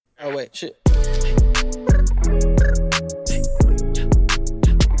Shit.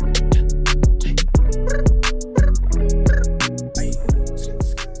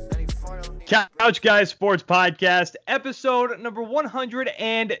 Couch Guys Sports Podcast, episode number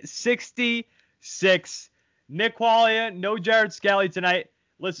 166. Nick Qualia, no Jared Scally tonight.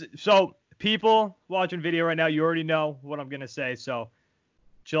 Listen, so people watching video right now, you already know what I'm going to say, so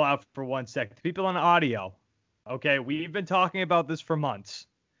chill out for 1 second. People on audio, okay, we've been talking about this for months.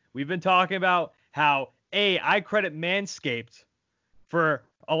 We've been talking about how, I credit Manscaped for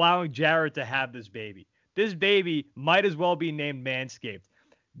allowing Jared to have this baby. This baby might as well be named Manscaped.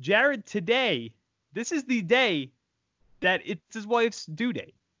 Jared, today, this is the day that it's his wife's due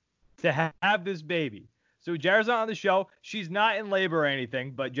date to have this baby. So Jared's not on the show. She's not in labor or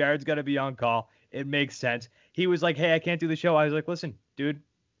anything, but Jared's got to be on call. It makes sense. He was like, hey, I can't do the show. I was like, listen, dude,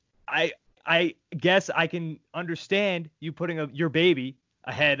 I guess I can understand you putting your baby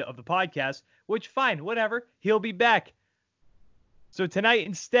ahead of the podcast, which fine, whatever. He'll be back. So tonight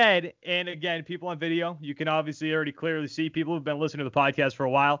instead, and again, people on video, you can obviously already clearly see people who've been listening to the podcast for a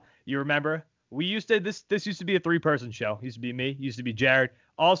while. You remember, we used to, this used to be a 3-person show. Used to be me, used to be Jared,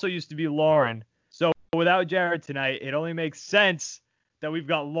 also used to be Lauren. So without Jared tonight, it only makes sense that we've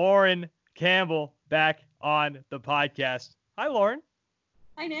got Lauren Campbell back on the podcast. Hi, Lauren.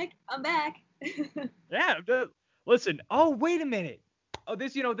 Hi, Nick. I'm back. Yeah, listen. Oh, wait a minute. Oh,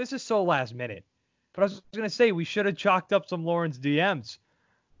 this is so last minute. But I was going to say, we should have chalked up some Lauren's DMs.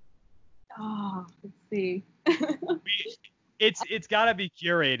 Oh, let's see. It's got to be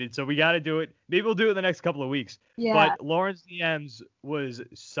curated, so we got to do it. Maybe we'll do it in the next couple of weeks. Yeah. But Lauren's DMs was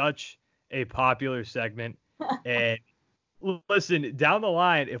such a popular segment. And listen, down the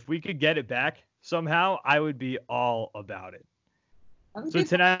line, if we could get it back somehow, I would be all about it. So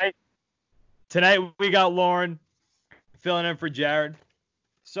tonight we got Lauren filling in for Jared.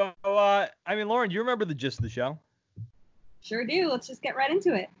 So, Lauren, you remember the gist of the show? Sure do. Let's just get right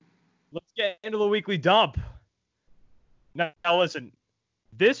into it. Let's get into the weekly dump. Now listen,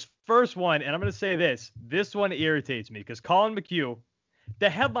 this first one, and I'm going to say this one irritates me because Colin McHugh, the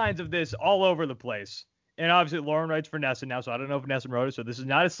headlines of this all over the place. And obviously Lauren writes for Nesson now, so I don't know if Nesson wrote it, so this is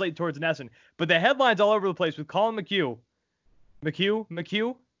not a slate towards Nesson. But the headlines all over the place with Colin McHugh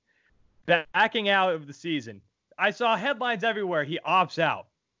backing out of the season. I saw headlines everywhere. He opts out.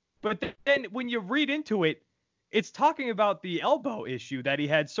 But then when you read into it, it's talking about the elbow issue that he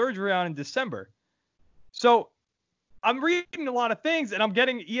had surgery on in December. So I'm reading a lot of things, and I'm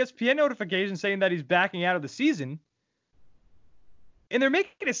getting ESPN notifications saying that he's backing out of the season. And they're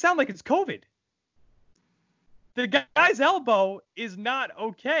making it sound like it's COVID. The guy's elbow is not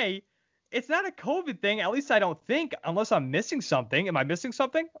okay. It's not a COVID thing, at least I don't think, unless I'm missing something. Am I missing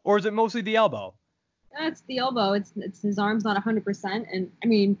something? Or is it mostly the elbow? That's the elbow. It's his arm's not 100%. And, I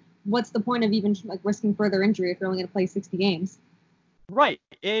mean, what's the point of even risking further injury if you're only going to play 60 games? Right.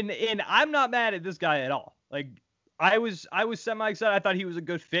 And I'm not mad at this guy at all. Like, I was semi-excited. I thought he was a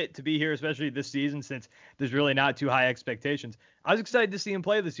good fit to be here, especially this season, since there's really not too high expectations. I was excited to see him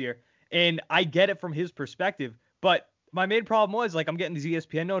play this year, and I get it from his perspective. But my main problem was, I'm getting these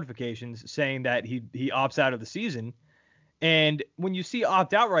ESPN notifications saying that he opts out of the season. And when you see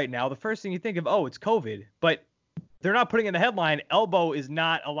opt out right now, the first thing you think of, it's COVID. But they're not putting in the headline, elbow is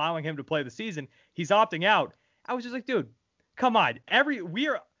not allowing him to play the season. He's opting out. I was just like, dude, come on.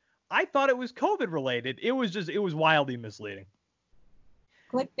 I thought it was COVID related. It was wildly misleading.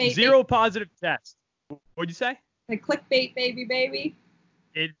 Clickbait. 0 positive tests. What'd you say? Like clickbait, baby.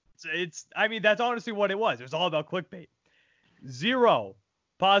 That's honestly what it was. It was all about clickbait. 0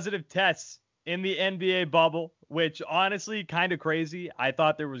 positive tests in the NBA bubble, which honestly kind of crazy. I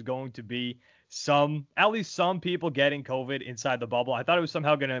thought there was going to be at least some people getting COVID inside the bubble. I thought it was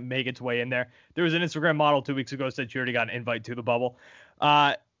somehow going to make its way in there. There was an Instagram model 2 weeks ago said she already got an invite to the bubble.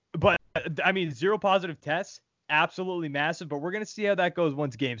 But 0 positive tests, absolutely massive. But we're going to see how that goes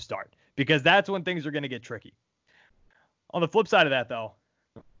once games start, because that's when things are going to get tricky. On the flip side of that, though,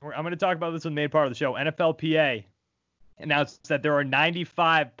 I'm going to talk about this in the main part of the show. NFLPA announced that there are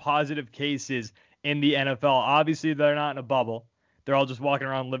 95 positive cases in the NFL. Obviously, they're not in a bubble. They're all just walking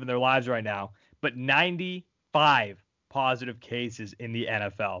around living their lives right now. But 95 positive cases in the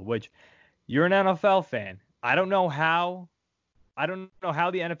NFL, which you're an NFL fan. I don't know how the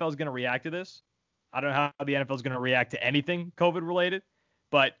NFL is going to react to this. I don't know how the NFL is going to react to anything COVID related,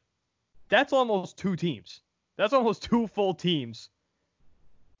 but that's almost 2 teams. That's almost 2 full teams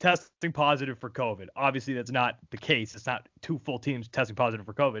testing positive for COVID. Obviously, that's not the case. It's not 2 full teams testing positive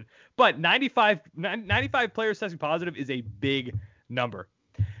for COVID. But 95 players testing positive is a big number.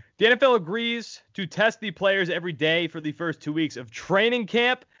 The NFL agrees to test the players every day for the first 2 weeks of training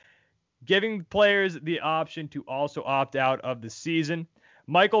camp. giving players the option to also opt out of the season.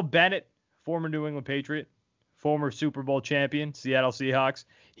 Michael Bennett, former New England Patriot, former Super Bowl champion, Seattle Seahawks,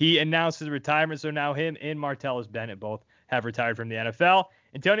 he announced his retirement, so now him and Martellus Bennett both have retired from the NFL.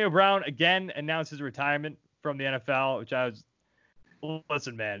 Antonio Brown, again, announced his retirement from the NFL, which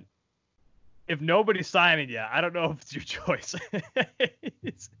listen, man, if nobody's signing you, I don't know if it's your choice.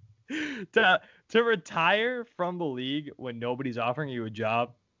 To retire from the league when nobody's offering you a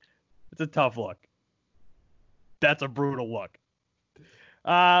job, it's a tough look. That's a brutal look.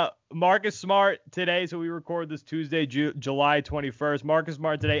 Marcus Smart today, so we record this Tuesday, July 21st. Marcus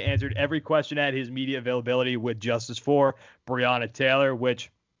Smart today answered every question at his media availability with justice for Breonna Taylor, which,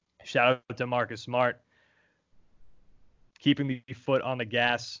 shout out to Marcus Smart, keeping the foot on the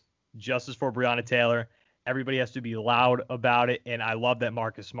gas, justice for Breonna Taylor. Everybody has to be loud about it, and I love that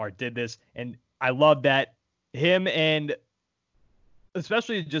Marcus Smart did this, and I love that him and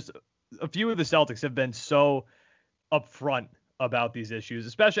especially just a few of the Celtics have been so upfront about these issues,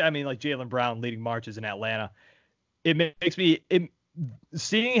 especially, I mean, like Jaylen Brown leading marches in Atlanta. It makes me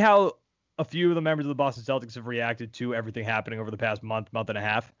seeing how a few of the members of the Boston Celtics have reacted to everything happening over the past month and a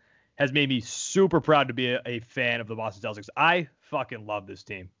half has made me super proud to be a fan of the Boston Celtics. I fucking love this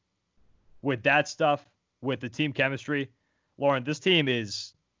team. With that stuff, with the team chemistry, Lauren, this team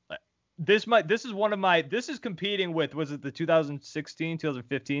is this is competing with, was it the 2016,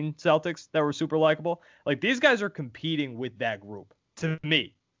 2015 Celtics that were super likable? Like, these guys are competing with that group, to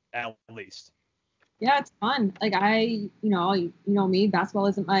me, at least. Yeah, it's fun. Like, you know me, basketball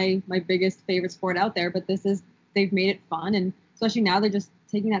isn't my biggest favorite sport out there, but they've made it fun, and especially now they're just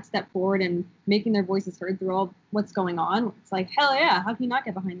taking that step forward and making their voices heard through all what's going on. It's like, hell yeah, how can you not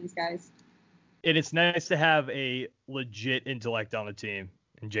get behind these guys? And it's nice to have a legit intellect on the team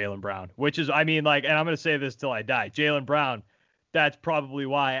in Jaylen Brown, which is, I mean, like, and I'm going to say this till I die. Jaylen Brown, that's probably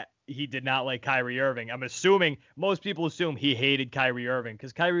why he did not like Kyrie Irving. I'm assuming, most people assume he hated Kyrie Irving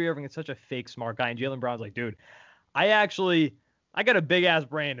because Kyrie Irving is such a fake smart guy. And Jaylen Brown's like, dude, I got a big ass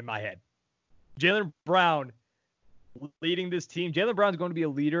brain in my head. Jaylen Brown leading this team. Jaylen Brown's going to be a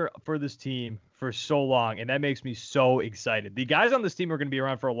leader for this team for so long, and that makes me so excited. The guys on this team are going to be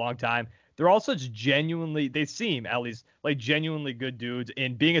around for a long time. They're all such they seem at least like genuinely good dudes.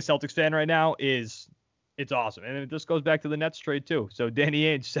 And being a Celtics fan right now it's awesome. And this goes back to the Nets trade too. So Danny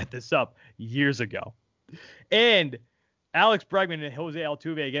Ainge set this up years ago. And Alex Bregman and Jose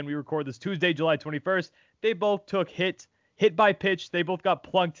Altuve, again, we record this Tuesday, July 21st. They both took hit by pitch. They both got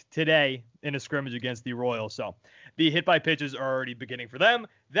plunked today in a scrimmage against the Royals. So the hit by pitches are already beginning for them.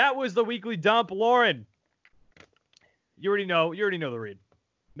 That was the weekly dump. Lauren, you already know the read.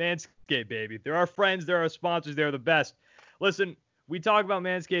 Manscaped, baby. They're our friends. They're our sponsors. They're the best. Listen, we talk about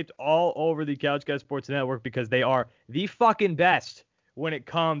Manscaped all over the Couch Guys Sports Network because they are the fucking best when it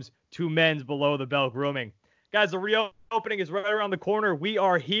comes to men's below the belt grooming. Guys, the reopening is right around the corner. We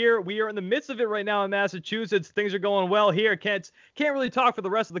are here. We are in the midst of it right now in Massachusetts. Things are going well here. Can't really talk for the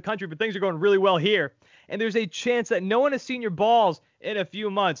rest of the country, but things are going really well here. And there's a chance that no one has seen your balls in a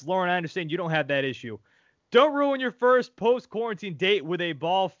few months. Lauren, I understand you don't have that issue. Don't ruin your first post-quarantine date with a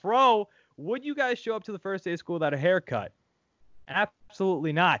ball fro. Would you guys show up to the first day of school without a haircut?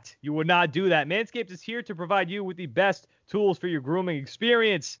 Absolutely not. You would not do that. Manscaped is here to provide you with the best tools for your grooming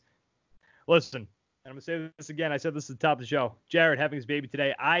experience. Listen, and I'm going to say this again. I said this at the top of the show. Jared having his baby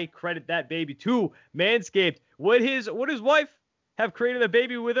today. I credit that baby to Manscaped. Would his wife have created a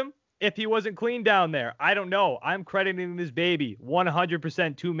baby with him if he wasn't clean down there? I don't know. I'm crediting this baby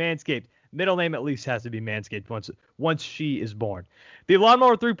 100% to Manscaped. Middle name at least has to be Manscaped once she is born. The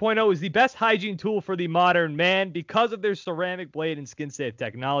Lawnmower 3.0 is the best hygiene tool for the modern man because of their ceramic blade and skin-safe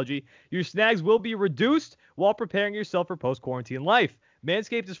technology. Your snags will be reduced while preparing yourself for post-quarantine life.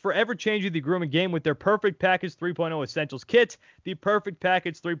 Manscaped is forever changing the grooming game with their Perfect Package 3.0 Essentials Kit. The Perfect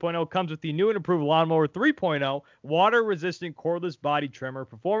Package 3.0 comes with the new and improved Lawnmower 3.0 water-resistant cordless body trimmer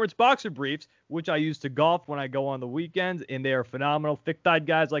performance boxer briefs, which I use to golf when I go on the weekends, and they are phenomenal. Thick-thighed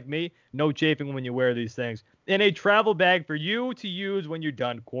guys like me, no chafing when you wear these things. And a travel bag for you to use when you're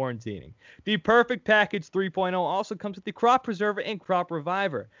done quarantining. The Perfect Package 3.0 also comes with the Crop Preserver and Crop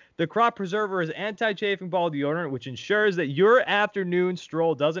Reviver. The Crop Preserver is anti-chafing ball deodorant, which ensures that your afternoon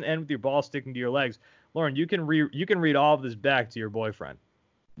stroll doesn't end with your ball sticking to your legs. Lauren, you can read all of this back to your boyfriend.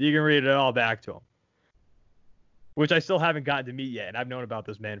 You can read it all back to him, which I still haven't gotten to meet yet, and I've known about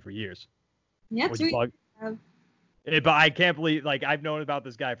this man for years. Yeah, too. But I can't believe, like, I've known about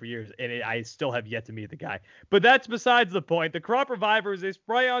this guy for years, and I still have yet to meet the guy. But that's besides the point. The Crop Reviver is a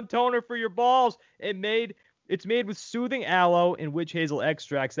spray-on toner for your balls. It It's made with soothing aloe and witch hazel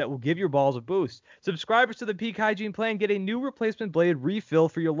extracts that will give your balls a boost. Subscribers to the Peak Hygiene Plan get a new replacement blade refill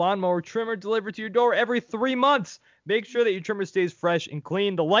for your lawnmower trimmer delivered to your door every 3 months. Make sure that your trimmer stays fresh and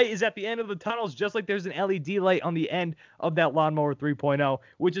clean. The light is at the end of the tunnels, just like there's an LED light on the end of that Lawnmower 3.0,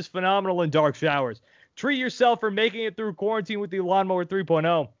 which is phenomenal in dark showers. Treat yourself for making it through quarantine with the Lawnmower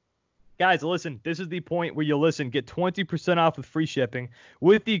 3.0. Guys, listen, this is the point where you listen. Get 20% off with free shipping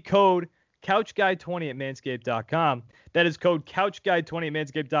with the code CouchGuy20 at manscaped.com. That is code CouchGuy20 at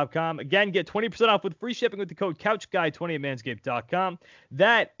manscaped.com. Again, get 20% off with free shipping with the code CouchGuy20 at manscaped.com.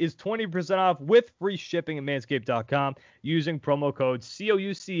 That is 20% off with free shipping at manscaped.com using promo code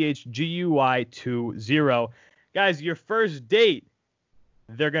COUCHGUY20. Guys, your first date,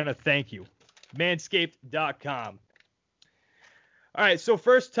 they're going to thank you. Manscaped.com. All right, so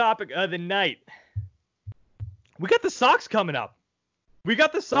first topic of the night. We got the Sox coming up. We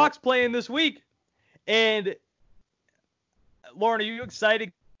got the Sox playing this week. And, Lauren, are you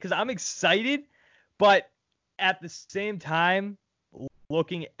excited? Because I'm excited, but at the same time,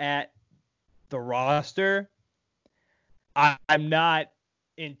 looking at the roster, I'm not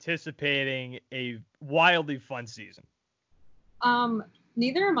anticipating a wildly fun season.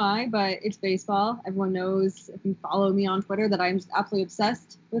 Neither am I, but it's baseball. Everyone knows, if you follow me on Twitter, that I'm just absolutely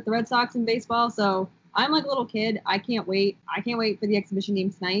obsessed with the Red Sox and baseball. So I'm like a little kid. I can't wait. I can't wait for the exhibition game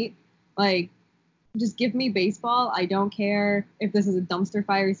tonight. Like, just give me baseball. I don't care if this is a dumpster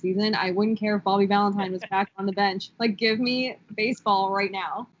fire season. I wouldn't care if Bobby Valentine was back on the bench. Like, give me baseball right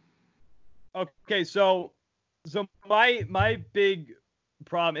now. Okay, so my big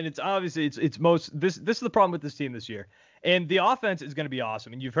problem, and it's obviously it's most this is the problem with this team this year. And the offense is going to be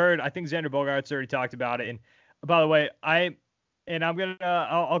awesome. And you've heard, I think Xander Bogaerts already talked about it. And by the way, I'll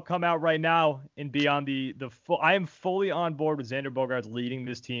come out right now and be on the full. I am fully on board with Xander Bogaerts leading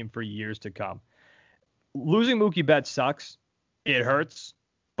this team for years to come. Losing Mookie Betts sucks. It hurts.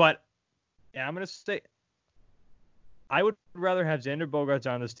 But I'm going to say, I would rather have Xander Bogaerts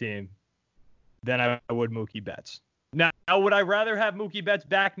on this team than I would Mookie Betts. Now, would I rather have Mookie Betts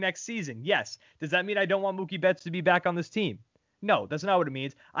back next season? Yes. Does that mean I don't want Mookie Betts to be back on this team? No, that's not what it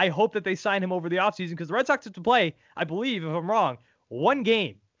means. I hope that they sign him over the offseason because the Red Sox have to play, I believe, if I'm wrong, one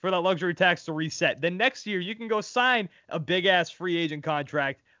game for that luxury tax to reset. Then next year, you can go sign a big-ass free agent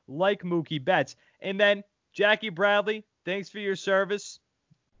contract like Mookie Betts. And then Jackie Bradley, thanks for your service.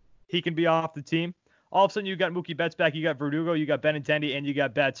 He can be off the team. All of a sudden, you got Mookie Betts back. You got Verdugo, you got Benintendi, and you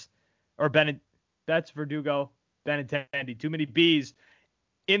got Betts. Betts, Verdugo, Benintendi. Too many B's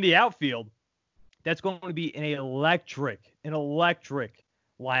in the outfield. That's going to be an electric lineup,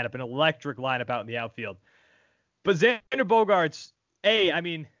 out in the outfield. But Xander Bogaerts,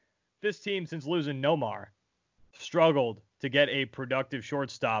 this team, since losing Nomar, struggled to get a productive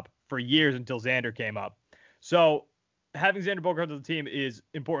shortstop for years until Xander came up. So having Xander Bogaerts on the team is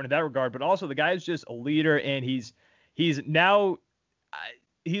important in that regard, but also the guy is just a leader, and he's the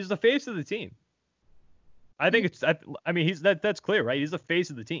face of the team. I think that's clear, right? He's the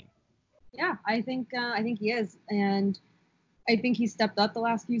face of the team. Yeah, I think he is, and I think he's stepped up the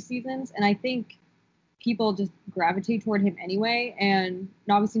last few seasons, and I think people just gravitate toward him anyway. And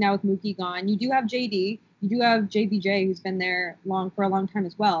obviously now with Mookie gone, you do have JD, you do have JBJ, who's been there for a long time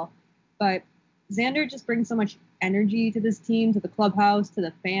as well. But Xander just brings so much energy to this team, to the clubhouse, to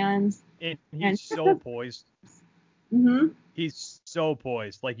the fans. And he's so poised. Mm-hmm. He's so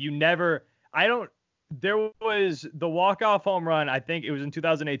poised. Like there was the walk-off home run, I think it was in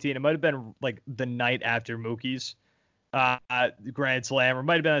 2018. It might have been like the night after Mookie's Grand Slam, or it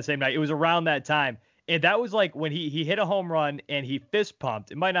might have been the same night. It was around that time. And that was like when he hit a home run and he fist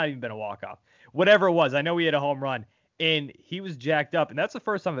pumped. It might not even been a walk-off. Whatever it was, I know he hit a home run. And he was jacked up. And that's the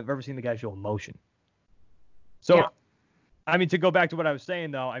first time I've ever seen the guy show emotion. So, yeah. To go back to what I was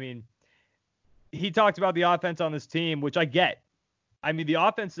saying, though, he talked about the offense on this team, which I get. The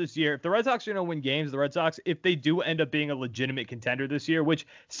offense this year, if the Red Sox are going to win games, the Red Sox, if they do end up being a legitimate contender this year, which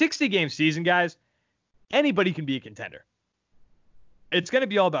 60-game season, guys, anybody can be a contender. It's going to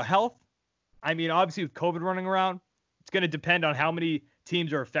be all about health. Obviously with COVID running around, it's going to depend on how many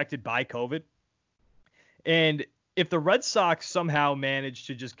teams are affected by COVID. And if the Red Sox somehow manage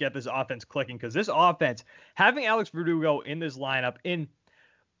to just get this offense clicking, because this offense, having Alex Verdugo in this lineup,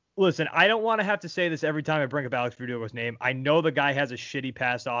 listen, I don't want to have to say this every time I bring up Alex Verdugo's name. I know the guy has a shitty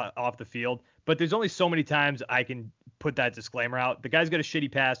pass off the field, but there's only so many times I can put that disclaimer out. The guy's got a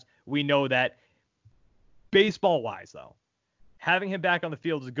shitty pass. We know that. Baseball-wise, though, having him back on the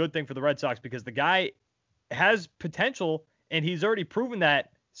field is a good thing for the Red Sox because the guy has potential, and he's already proven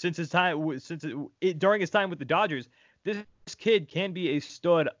that during his time with the Dodgers. This kid can be a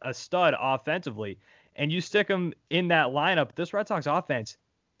stud offensively. and you stick him in that lineup, this Red Sox offense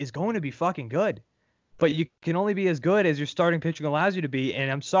is going to be fucking good. But you can only be as good as your starting pitching allows you to be.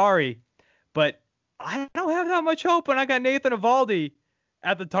 And I'm sorry, but I don't have that much hope when I got Nathan Eovaldi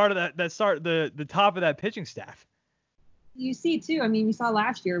at the start of the top of that pitching staff. You see, too, I mean, we saw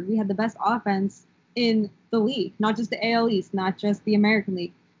last year, we had the best offense in the league, not just the AL East, not just the American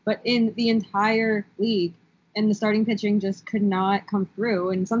League, but in the entire league. And the starting pitching just could not come through.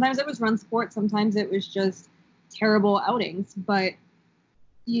 And sometimes it was run support, sometimes it was just terrible outings. But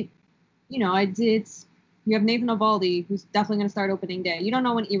you have Nathan Eovaldi, who's definitely going to start opening day. You don't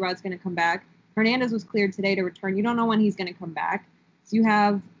know when Erod's going to come back. Hernandez was cleared today to return. You don't know when he's going to come back. So you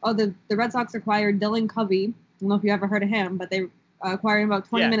have the Red Sox acquired Dylan Covey. I don't know if you ever heard of him, but they acquired him about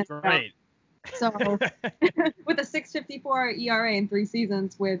 20 minutes ago. So with a 6.54 ERA in 3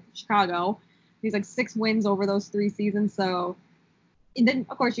 seasons with Chicago, he's like 6 wins over those 3 seasons. So, and then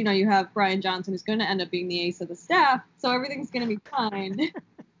of course you have Brian Johnson, who's going to end up being the ace of the staff. So everything's going to be fine.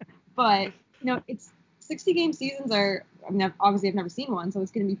 But it's 60-game seasons are. I mean, obviously I've never seen one, so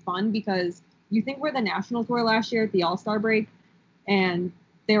it's going to be fun because you think where the Nationals were last year at the All-Star break, and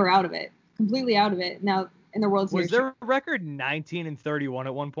they were out of it, completely out of it. Now in the World Series. Was their record 19-31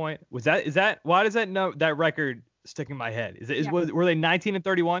 at one point? Is that why does that record stick in my head? Were they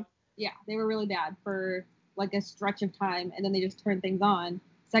 19-31? Yeah, they were really bad for like a stretch of time, and then they just turned things on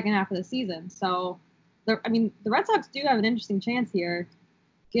second half of the season. So, the Red Sox do have an interesting chance here,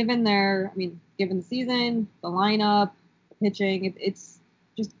 given the season, the lineup, the pitching. It's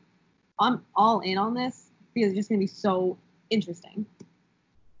just, I'm all in on this because it's just gonna be so interesting.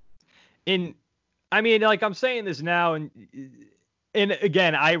 I'm saying this now, and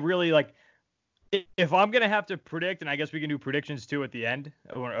again, I really like. If I'm gonna have to predict, and I guess we can do predictions too at the end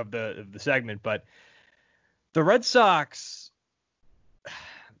of the segment, but the Red Sox,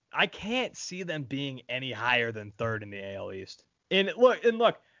 I can't see them being any higher than 3rd in the AL East. And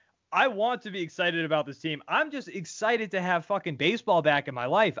look, I want to be excited about this team. I'm just excited to have fucking baseball back in my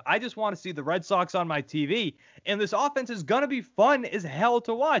life. I just want to see the Red Sox on my TV, and this offense is gonna be fun as hell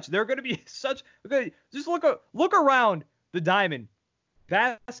to watch. They're gonna be just look around the diamond.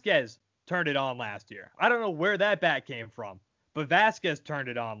 Vasquez turned it on last year. I don't know where that bat came from, but Vasquez turned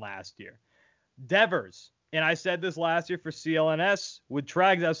it on last year. Devers, and I said this last year for CLNS with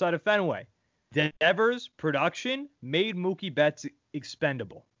Trags outside of Fenway. Devers' production made Mookie Betts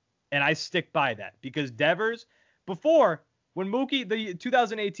expendable. And I stick by that because Devers, when Mookie, the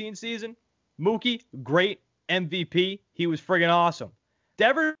 2018 season, Mookie, great MVP. He was friggin' awesome.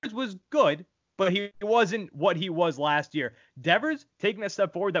 Devers was good, but he wasn't what he was last year. Devers taking that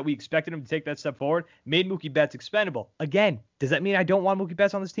step forward that we expected him to take that step forward made Mookie Betts expendable. Again, does that mean I don't want Mookie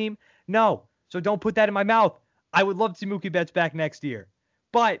Betts on this team? No. So don't put that in my mouth. I would love to see Mookie Betts back next year.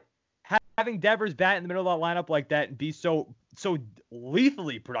 But having Devers bat in the middle of that lineup like that and be so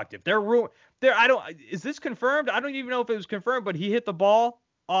lethally productive. Is this confirmed? I don't even know if it was confirmed, but he hit the ball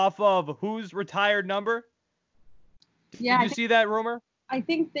off of whose retired number? Yeah. Did you see that rumor? I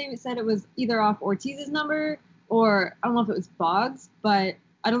think they said it was either off Ortiz's number or I don't know if it was Boggs, but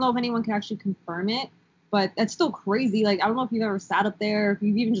I don't know if anyone can actually confirm it. But that's still crazy. Like, I don't know if you've ever sat up there, if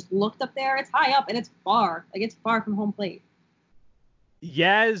you've even just looked up there. It's high up and it's far. Like, it's far from home plate.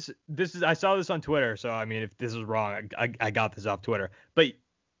 Yaz, I saw this on Twitter, so I mean, if this is wrong, I got this off Twitter. But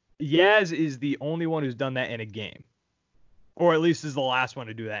Yaz is the only one who's done that in a game, or at least is the last one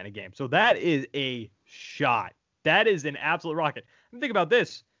to do that in a game. So that is a shot. That is an absolute rocket. And think about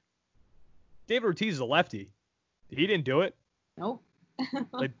this: David Ortiz is a lefty. He didn't do it. Nope.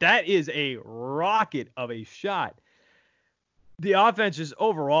 Like that is a rocket of a shot. The offense is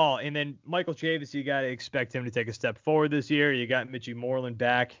overall, and then Michael Chavis, you got to expect him to take a step forward this year. You got Mitchie Moreland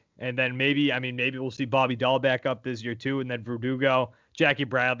back, and then maybe we'll see Bobby Dahl back up this year too, and then Verdugo, Jackie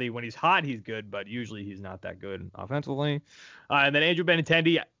Bradley. When he's hot, he's good, but usually he's not that good offensively. And then Andrew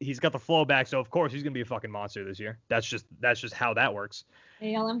Benintendi, he's got the flow back, so of course he's gonna be a fucking monster this year. That's just how that works.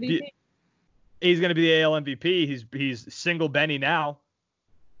 AL MVP. He's gonna be the AL MVP. He's single Benny now.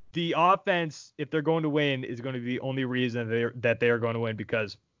 The offense, if they're going to win, is going to be the only reason that they are going to win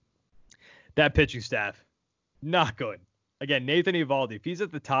because that pitching staff, not good. Again, Nathan Eovaldi, if he's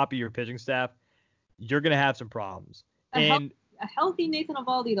at the top of your pitching staff, you're going to have some problems. A healthy Nathan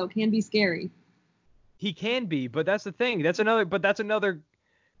Eovaldi, though, can be scary. He can be, but that's the thing. That's another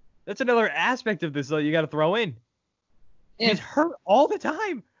aspect of this that you got to throw in. He's hurt all the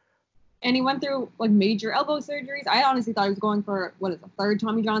time. And he went through like major elbow surgeries. I honestly thought he was going for a third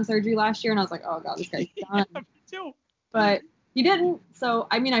Tommy John surgery last year, and I was like, oh god, this guy's done. Yeah, me too. But he didn't. So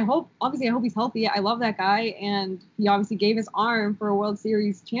I mean, I hope he's healthy. I love that guy, and he obviously gave his arm for a World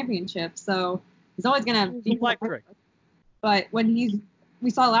Series championship. So He's always gonna be electric. But when we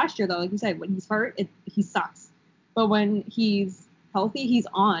saw last year though, like you said, when he's hurt, he sucks. But when he's healthy, he's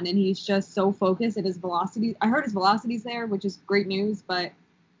on, and he's just so focused at his velocity. I heard his velocity's there, which is great news. But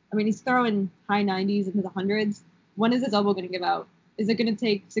I mean, he's throwing high 90s into the hundreds. When is his elbow going to give out? Is it going to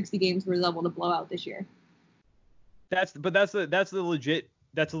take 60 games for his elbow to blow out this year? That's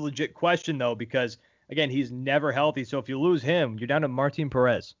a legit question though, because again, he's never healthy. So if you lose him, you're down to Martin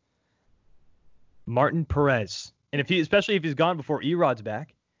Perez. And especially if he's gone before Erod's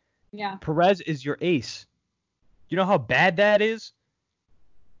back. Yeah. Perez is your ace. You know how bad that is?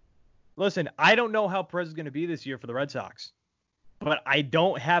 Listen, I don't know how Perez is going to be this year for the Red Sox, but I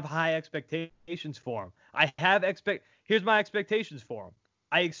don't have high expectations for him. Here's my expectations for him.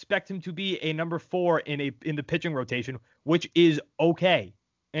 I expect him to be a number 4 in the pitching rotation, which is okay.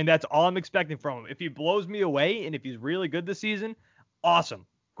 And that's all I'm expecting from him. If he blows me away and if he's really good this season, awesome.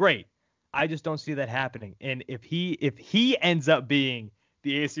 Great. I just don't see that happening. And if he ends up being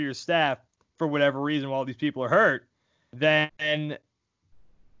the ace of your staff for whatever reason while these people are hurt, then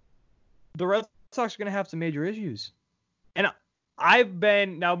the Red Sox are going to have some major issues. And I've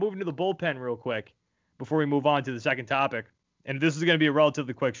been now moving to the bullpen real quick before we move on to the second topic. And this is going to be a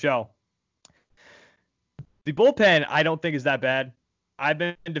relatively quick show. The bullpen, I don't think is that bad. I've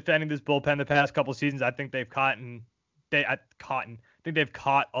been defending this bullpen the past couple seasons. I think they've caught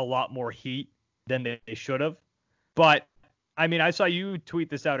a lot more heat than they should have. But I mean, I saw you tweet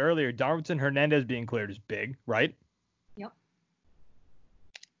this out earlier. Darwinson Hernandez being cleared is big, right? Yep.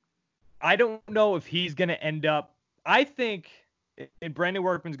 I don't know if he's going to end up. I think Brandon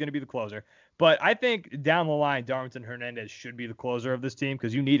Workman's going to be the closer, but I think down the line, Darwinson Hernandez should be the closer of this team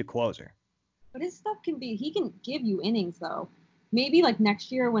because you need a closer. But his stuff he can give you innings though. Maybe like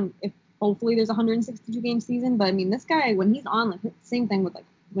next year if hopefully there's a 162 game season. But I mean, this guy, when he's on, like same thing with like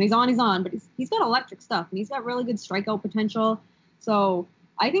when he's on, but he's got electric stuff and he's got really good strikeout potential. So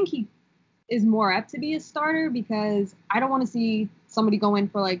I think he is more apt to be a starter because I don't want to see somebody go in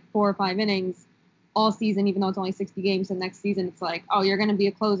for like 4 or 5 innings all season, even though it's only 60 games. And next season it's like, oh, you're going to be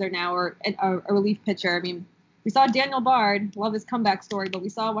a closer now or a relief pitcher. I mean, we saw Daniel Bard, love his comeback story, but we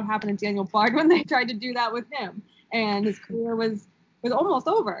saw what happened to Daniel Bard when they tried to do that with him. And his career was almost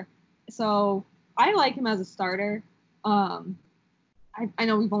over. So I like him as a starter. I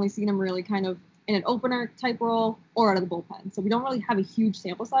know we've only seen him really kind of in an opener type role or out of the bullpen. So we don't really have a huge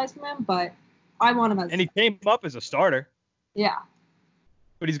sample size from him, but I want him as. And he came up as a starter. Yeah.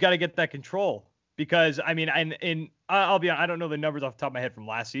 But he's got to get that control because, I mean, I'll be honest, I don't know the numbers off the top of my head from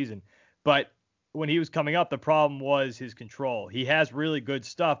last season, but when he was coming up, the problem was his control. He has really good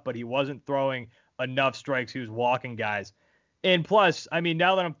stuff, but he wasn't throwing enough strikes. He was walking guys. And plus, I mean,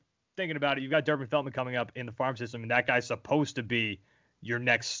 now that I'm thinking about it, you've got Durbin Feltman coming up in the farm system, and that guy's supposed to be your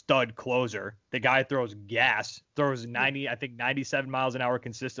next stud closer. The guy throws 97 miles an hour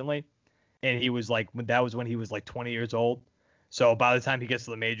consistently. And that was when he was like 20 years old. So by the time he gets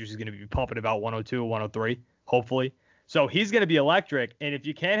to the majors, he's going to be pumping about 102 or 103, hopefully. So he's going to be electric. And if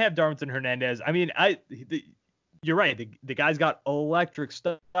you can't have Darwinson Hernandez, I mean, you're right. The guy's got electric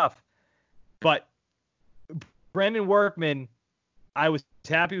stuff. But Brandon Workman, I was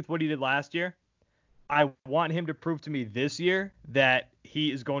happy with what he did last year. I want him to prove to me this year that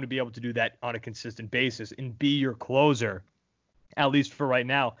he is going to be able to do that on a consistent basis and be your closer, at least for right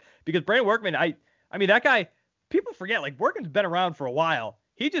now. Because Brandon Workman, I mean, that guy, people forget, like, Workman's been around for a while.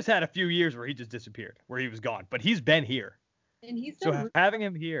 He just had a few years where he just disappeared, where he was gone. But he's been here. And he's done having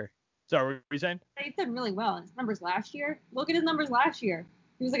him here. Sorry, what were you saying? He's done really well. And his numbers last year, look at his numbers last year.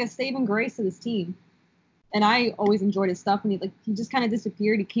 He was like a saving grace to this team. And I always enjoyed his stuff. And he just kind of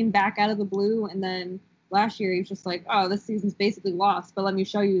disappeared. He came back out of the blue. And then last year he was just like, oh, this season's basically lost. But let me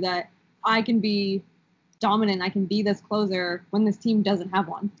show you that I can be dominant. I can be this closer when this team doesn't have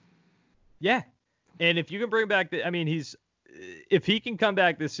one. Yeah. And if you can bring back if he can come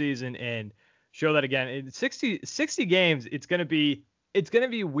back this season and show that again in 60 games, it's going to be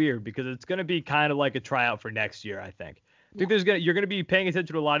weird because it's going to be kind of like a tryout for next year. I think you're going to be paying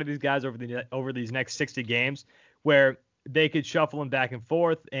attention to a lot of these guys over these next 60 games where they could shuffle them back and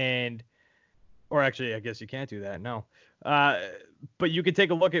forth or actually, I guess you can't do that. No. But you could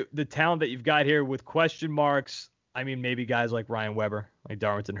take a look at the talent that you've got here with question marks. I mean, maybe guys like Ryan Weber, like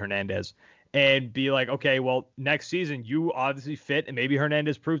Darwinson Hernandez, and be like, okay, well, next season you obviously fit, and maybe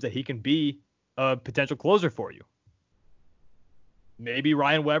Hernandez proves that he can be a potential closer for you. Maybe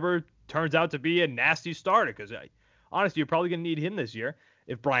Ryan Weber turns out to be a nasty starter because, honestly, you're probably going to need him this year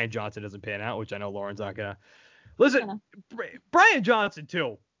if Brian Johnson doesn't pan out, which I know Lauren's not going to. Listen, Brian Johnson,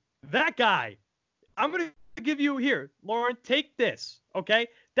 too. That guy, I'm going to give you here, Lauren, take this, okay?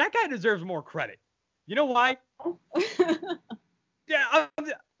 That guy deserves more credit. You know why? Yeah,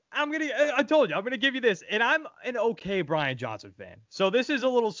 I told you, I'm gonna give you this, and I'm an okay Brian Johnson fan, so this is a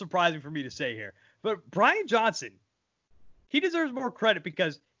little surprising for me to say here. But Brian Johnson, he deserves more credit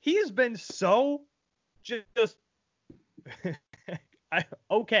because he has been so just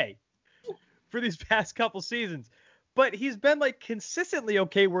okay for these past couple seasons, but he's been like consistently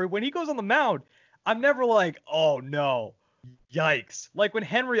okay. Where when he goes on the mound, I'm never like, oh no, yikes. Like when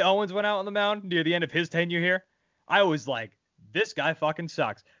Henry Owens went out on the mound near the end of his tenure here, I was like, this guy fucking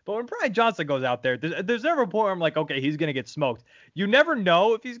sucks. But when Brian Johnson goes out there, there's never a point where I'm like, okay, he's going to get smoked. You never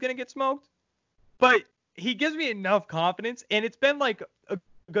know if he's going to get smoked, but he gives me enough confidence. And it's been like a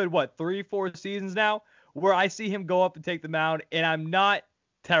good, 3-4 seasons now where I see him go up and take the mound and I'm not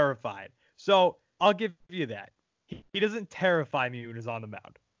terrified. So I'll give you that. He doesn't terrify me when he's on the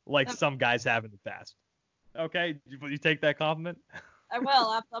mound like some guys have in the past. Okay, you take that compliment? I will.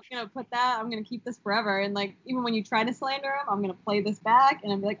 I'm gonna put that. I'm gonna keep this forever. And like, even when you try to slander him, I'm gonna play this back,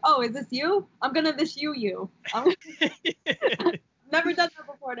 and I'm like, oh, is this you? I'm gonna miss you. I've never done that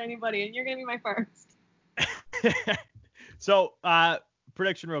before to anybody, and you're gonna be my first. So,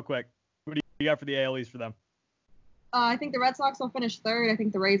 prediction real quick. What do you got for the AL East for them? I think the Red Sox will finish third. I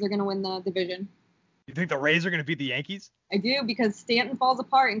think the Rays are gonna win the division. You think the Rays are gonna beat the Yankees? I do, because Stanton falls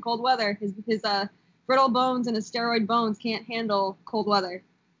apart in cold weather. His brittle bones and his steroid bones can't handle cold weather.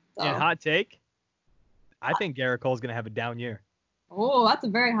 So. And hot take, I think Gerrit Cole's going to have a down year. Oh, that's a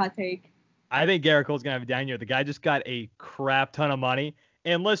very hot take. I think Gerrit Cole's going to have a down year. The guy just got a crap ton of money.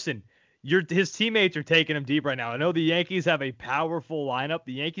 And listen, his teammates are taking him deep right now. I know the Yankees have a powerful lineup.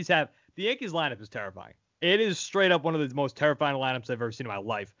 The Yankees lineup is terrifying. It is straight up one of the most terrifying lineups I've ever seen in my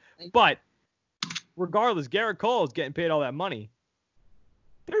life. But regardless, Gerrit Cole is getting paid all that money.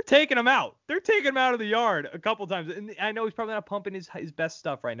 They're taking him out. They're taking him out of the yard a couple times. And I know he's probably not pumping his best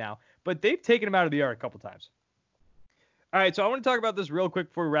stuff right now, but they've taken him out of the yard a couple times. All right, so I want to talk about this real quick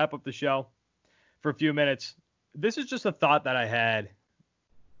before we wrap up the show for a few minutes. This is just a thought that I had,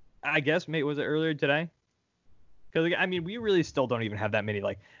 I guess, was it earlier today? Because, I mean, we really still don't even have that many,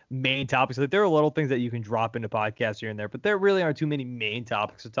 like, main topics. Like, there are little things that you can drop into podcasts here and there, but there really aren't too many main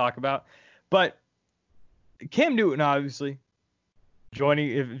topics to talk about. But Cam Newton, obviously, joining,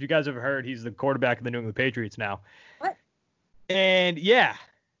 if you guys have heard, he's the quarterback of the New England Patriots now. What? And yeah,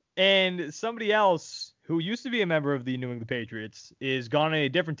 and somebody else who used to be a member of the New England Patriots is gone on a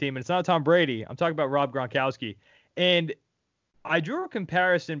different team, and it's not Tom Brady. I'm talking about Rob Gronkowski. And I drew a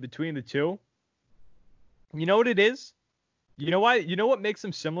comparison between the two. You know what it is? You know why? You know what makes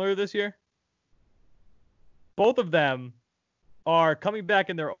them similar this year? Both of them are coming back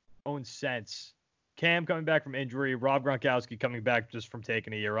in their own sense. Cam coming back from injury, Rob Gronkowski coming back just from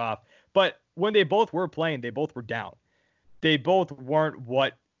taking a year off. But when they both were playing, they both were down. They both weren't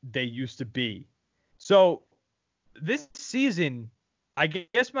what they used to be. So this season, I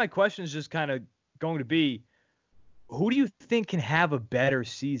guess my question is just kind of going to be, who do you think can have a better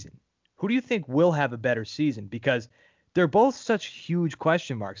season? Who do you think will have a better season? Because they're both such huge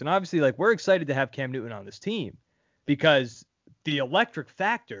question marks. And obviously, like, we're excited to have Cam Newton on this team because the electric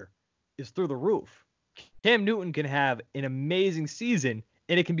factor is through the roof. Cam Newton can have an amazing season,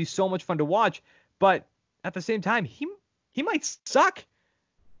 and it can be so much fun to watch. But at the same time, he might suck.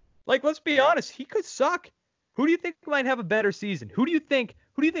 Like, let's be honest, he could suck. Who do you think might have a better season? Who do you think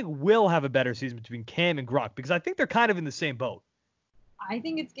will have a better season between Cam and Gronk? Because I think they're kind of in the same boat. I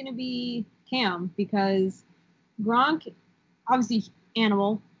think it's going to be Cam, because Gronk, obviously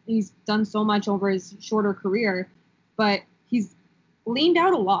animal. He's done so much over his shorter career, but he's leaned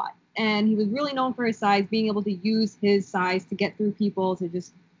out a lot. And he was really known for his size, being able to use his size to get through people, to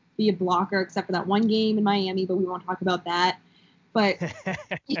just be a blocker, except for that one game in Miami, but we won't talk about that. But,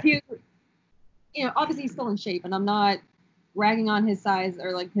 obviously he's still in shape, and I'm not ragging on his size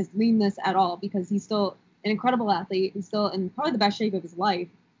or, like, his leanness at all, because he's still an incredible athlete. He's still in probably the best shape of his life.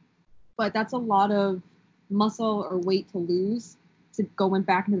 But that's a lot of muscle or weight to lose to go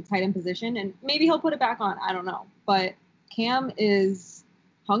back into the tight end position, and maybe he'll put it back on. I don't know. But Cam is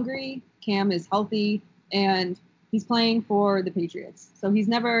hungry, Cam is healthy, and he's playing for the Patriots. So he's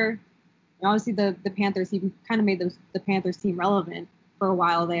never, obviously the Panthers, he kind of made the Panthers team relevant for a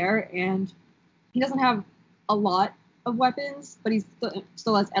while there, and he doesn't have a lot of weapons, but he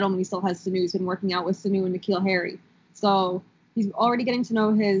still has Edelman, he still has Sanu. He's been working out with Sanu and N'Keal Harry. So he's already getting to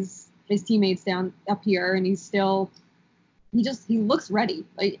know his teammates down up here, and he looks ready.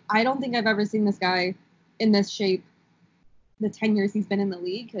 Like, I don't think I've ever seen this guy in this shape the 10 years he's been in the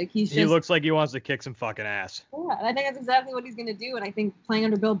league. Like, he looks like he wants to kick some fucking ass. Yeah, I think that's exactly what he's going to do. And I think playing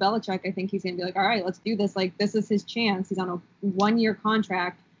under Bill Belichick, I think he's going to be like, all right, let's do this. Like, this is his chance. He's on a 1-year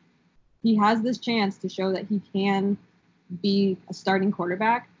contract. he has this chance to show that he can be a starting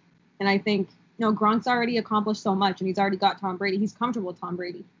quarterback. And I think, Gronk's already accomplished so much, and he's already got Tom Brady. He's comfortable with Tom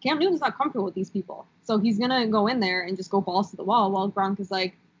Brady. Cam Newton's not comfortable with these people. So he's going to go in there and just go balls to the wall, while Gronk is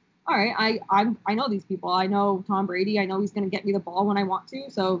like, all right, I know these people. I know Tom Brady. I know he's going to get me the ball when I want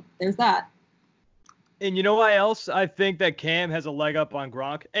to. So there's that. And you know why else I think that Cam has a leg up on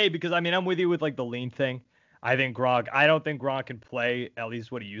Gronk? Because, I'm with you with, like, the lean thing. I don't think Gronk can play at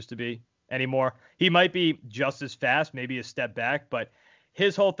least what he used to be anymore. He might be just as fast, maybe a step back, but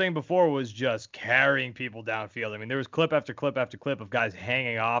his whole thing before was just carrying people downfield. There was clip after clip after clip of guys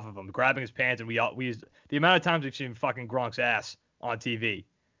hanging off of him, grabbing his pants, and we used the amount of times we've seen fucking Gronk's ass on TV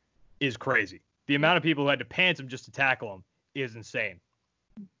is crazy. The amount of people who had to pants him just to tackle him is insane.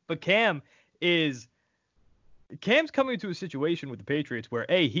 But Cam's coming to a situation with the Patriots where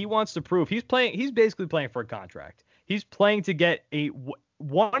he wants to prove he's basically playing for a contract. He's playing to get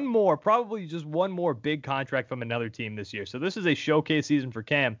probably just one more big contract from another team this year. So this is a showcase season for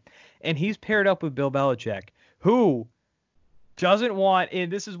Cam, and he's paired up with Bill Belichick, who doesn't want,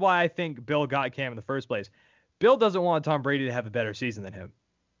 and this is why I think Bill got Cam in the first place. Bill doesn't want Tom Brady to have a better season than him.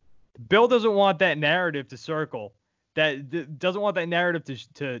 Bill doesn't want that narrative to circle, doesn't want that narrative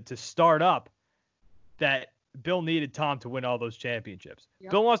to start up that Bill needed Tom to win all those championships.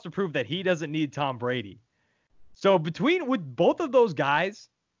 Yep. Bill wants to prove that he doesn't need Tom Brady. So with both of those guys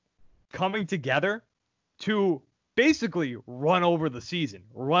coming together to basically run over the season,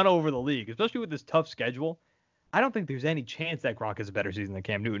 run over the league, especially with this tough schedule, I don't think there's any chance that Gronk has a better season than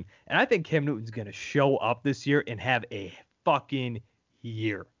Cam Newton. And I think Cam Newton's going to show up this year and have a fucking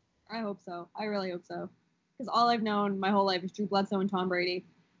year. I hope so. I really hope so. Because all I've known my whole life is Drew Bledsoe and Tom Brady.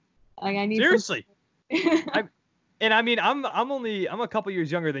 Seriously. I'm a couple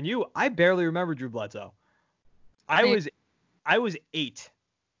years younger than you. I barely remember Drew Bledsoe. I was 8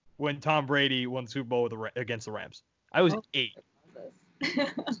 when Tom Brady won the Super Bowl against the Rams. I was 8.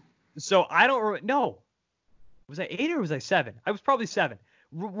 So I don't know. Was I 8 or was I 7? I was probably 7.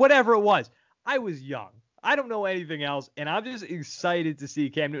 Whatever it was. I was young. I don't know anything else, and I'm just excited to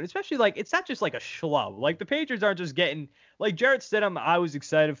see Cam Newton, especially, it's not just like a schlub. The Patriots aren't just getting, Jarrett Stidham I was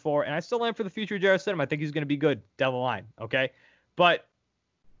excited for, and I still am for the future of Jarrett Stidham. I think he's going to be good down the line, okay? But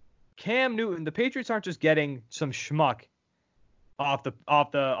Cam Newton, the Patriots aren't just getting some schmuck off the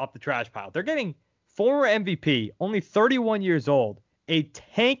trash pile. They're getting former MVP, only 31 years old, a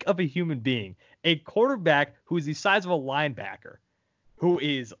tank of a human being, a quarterback who is the size of a linebacker, who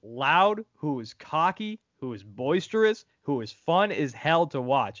is loud, who is cocky, who is boisterous, who is fun as hell to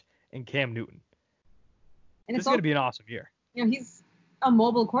watch, and Cam Newton. And this is going to be an awesome year. He's a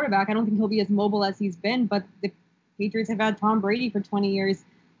mobile quarterback. I don't think he'll be as mobile as he's been, but the Patriots have had Tom Brady for 20 years.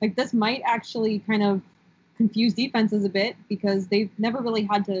 This might actually kind of confuse defenses a bit because they've never really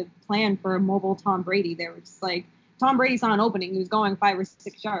had to plan for a mobile Tom Brady. They were just Tom Brady saw an opening. He was going 5 or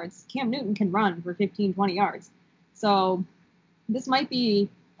 6 yards. Cam Newton can run for 15, 20 yards. So this might be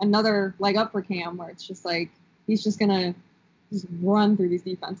another leg up for Cam where it's just he's just going to just run through these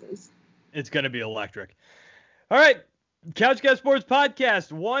defenses. It's going to be electric. All right. Couch Guy Sports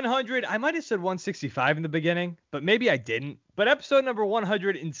Podcast 100. I might have said 165 in the beginning, but maybe I didn't. But episode number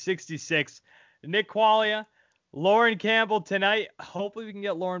 166. Nick Quaglia, Lauren Campbell tonight. Hopefully we can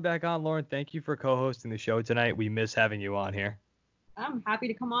get Lauren back on. Lauren, thank you for co-hosting the show tonight. We miss having you on here. I'm happy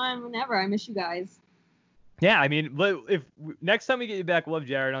to come on whenever. I miss you guys. Yeah, if next time we get you back, we'll have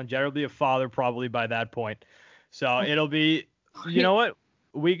Jared on. Jared will be a father probably by that point. So it'll be, you know what?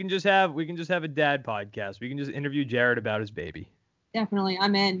 We can just have a dad podcast. We can just interview Jared about his baby. Definitely.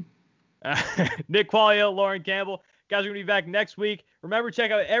 I'm in. Nick Quaglia, Lauren Campbell. Guys, we're going to be back next week. Remember,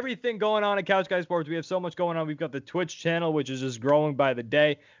 check out everything going on at Couch Guy Sports. We have so much going on. We've got the Twitch channel, which is just growing by the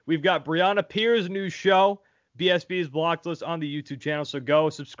day. We've got Brianna Pierce's new show, BSB's Blocked List, on the YouTube channel. So go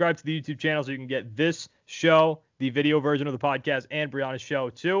subscribe to the YouTube channel so you can get this show, the video version of the podcast, and Brianna's show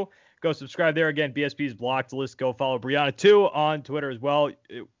too. Go subscribe there. Again, BSB's Blocked List. Go follow Brianna too on Twitter as well.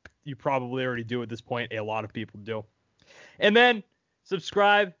 You probably already do at this point. A lot of people do. And then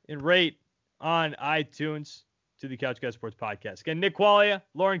subscribe and rate on iTunes to the Couch Guy Sports Podcast. Again, Nick Quaglia,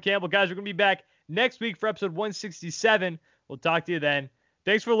 Lauren Campbell. Guys, we're going to be back next week for episode 167. We'll talk to you then.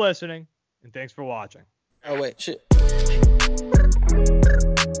 Thanks for listening, and thanks for watching. Oh, wait, shit.